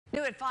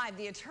New at 5,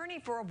 the attorney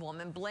for a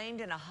woman blamed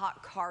in a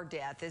hot car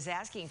death is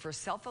asking for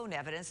cell phone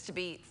evidence to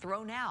be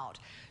thrown out.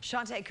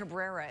 Shante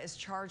Cabrera is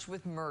charged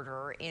with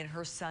murder in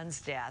her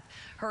son's death.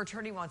 Her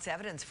attorney wants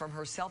evidence from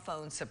her cell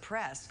phone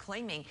suppressed,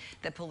 claiming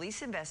that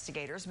police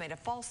investigators made a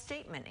false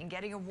statement in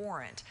getting a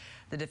warrant.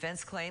 The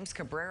defense claims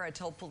Cabrera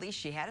told police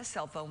she had a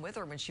cell phone with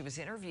her when she was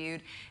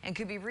interviewed and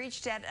could be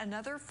reached at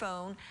another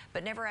phone,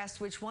 but never asked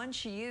which one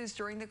she used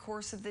during the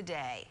course of the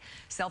day.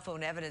 Cell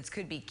phone evidence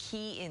could be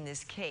key in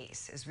this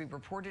case. As we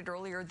reported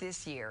earlier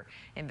this year,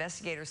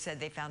 investigators said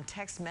they found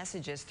text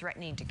messages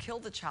threatening to kill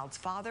the child's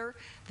father,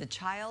 the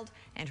child,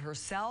 and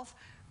herself,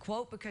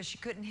 quote, because she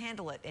couldn't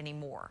handle it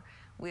anymore.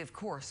 We, of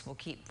course, will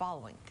keep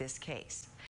following this case.